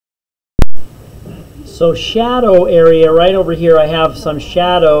So shadow area right over here, I have some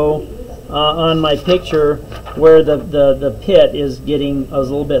shadow on my picture where the pit is getting a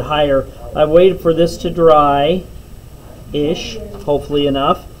little bit higher. I've waited for this to dry-ish, hopefully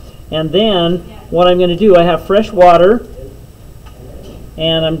enough. And then what I'm going to do, I have fresh water,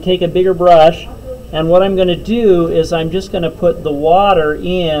 and I'm going to take a bigger brush, and what I'm going to do is I'm just going to put the water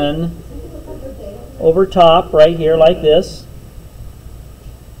in over top right here like this.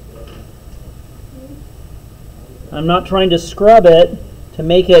 I'm not trying to scrub it to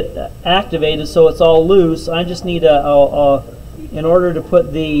make it activated so it's all loose. I just need in order to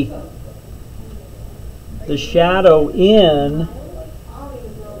put the shadow in,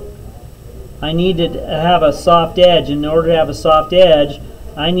 I need to have a soft edge. In order to have a soft edge,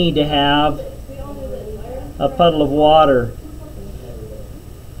 I need to have a puddle of water.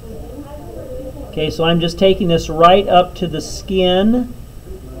 Okay, so I'm just taking this right up to the skin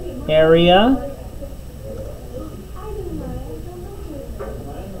area,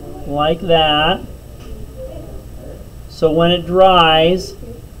 like that. So when it dries,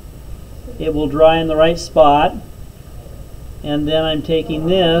 it will dry in the right spot. And then I'm taking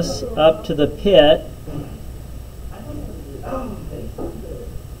this up to the pit. Kind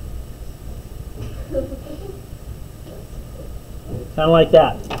of like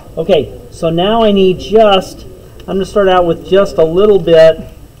that. Okay, so now I need I'm going to start out with just a little bit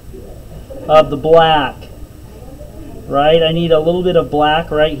of the black. Right? I need a little bit of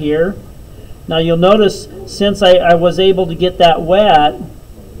black right here. Now you'll notice, since I was able to get that wet,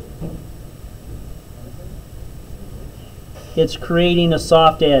 it's creating a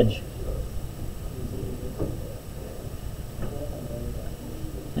soft edge.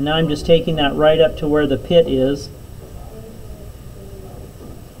 And now I'm just taking that right up to where the pit is.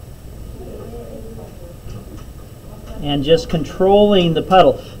 And just controlling the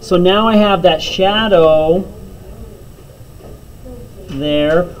puddle. So now I have that shadow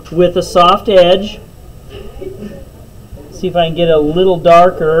there with a soft edge. See if I can get it a little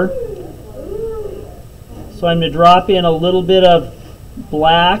darker. So I'm going to drop in a little bit of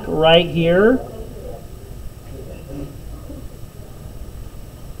black right here.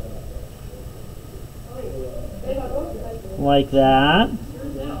 Like that.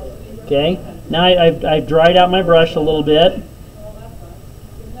 Okay. Now I've dried out my brush a little bit.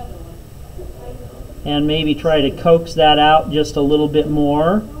 And maybe try to coax that out just a little bit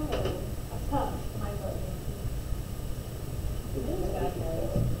more.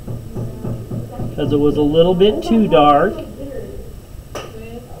 Because it was a little bit too dark.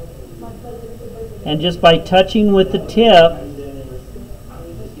 And just by touching with the tip,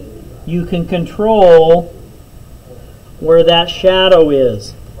 you can control where that shadow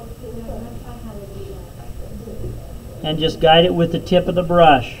is. And just guide it with the tip of the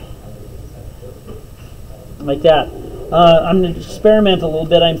brush. Like that. I'm going to experiment a little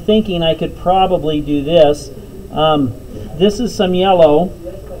bit. I'm thinking I could probably do this. This is some yellow.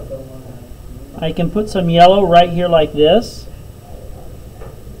 I can put some yellow right here like this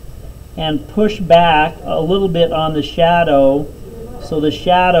and push back a little bit on the shadow so the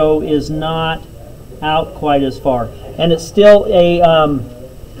shadow is not out quite as far. And it's still a...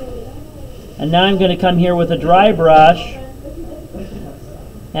 and now I'm going to come here with a dry brush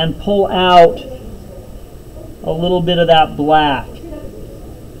and pull out a little bit of that black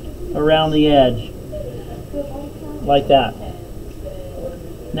around the edge, like that.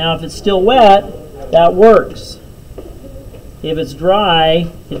 Now if it's still wet, that works. If it's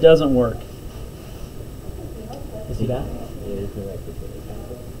dry, it doesn't work. You see that?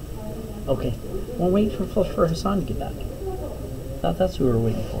 Okay. We'll wait for Hassan to get back. That's who we were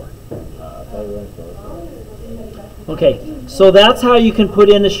waiting for. Okay, so that's how you can put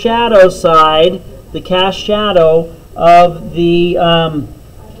in the shadow side, the cast shadow of the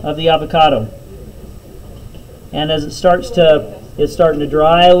avocado. And as it's starting to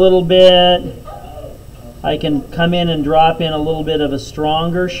dry a little bit, I can come in and drop in a little bit of a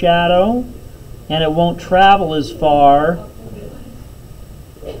stronger shadow, and it won't travel as far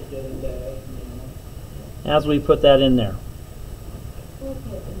as we put that in there.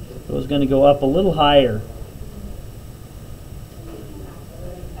 So it's going to go up a little higher.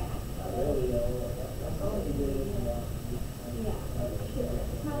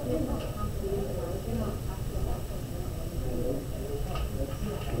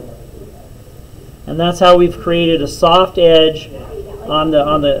 And that's how we've created a soft edge on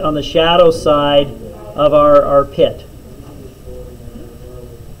the shadow side of our pit.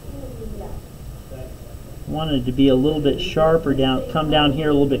 Wanted it to be a little bit sharper down, come down here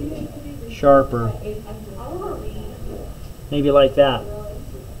a little bit sharper. Maybe like that.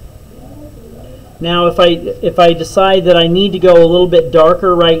 Now if I decide that I need to go a little bit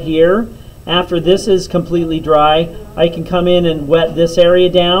darker right here, after this is completely dry, I can come in and wet this area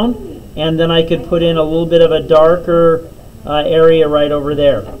down, and then I could put in a little bit of a darker area right over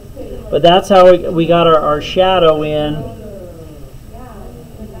there. But that's how we got our shadow in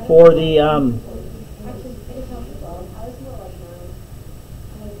for the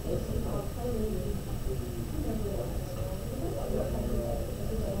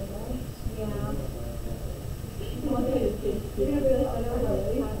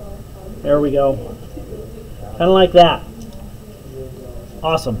there we go. Kind of like that.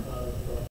 Awesome.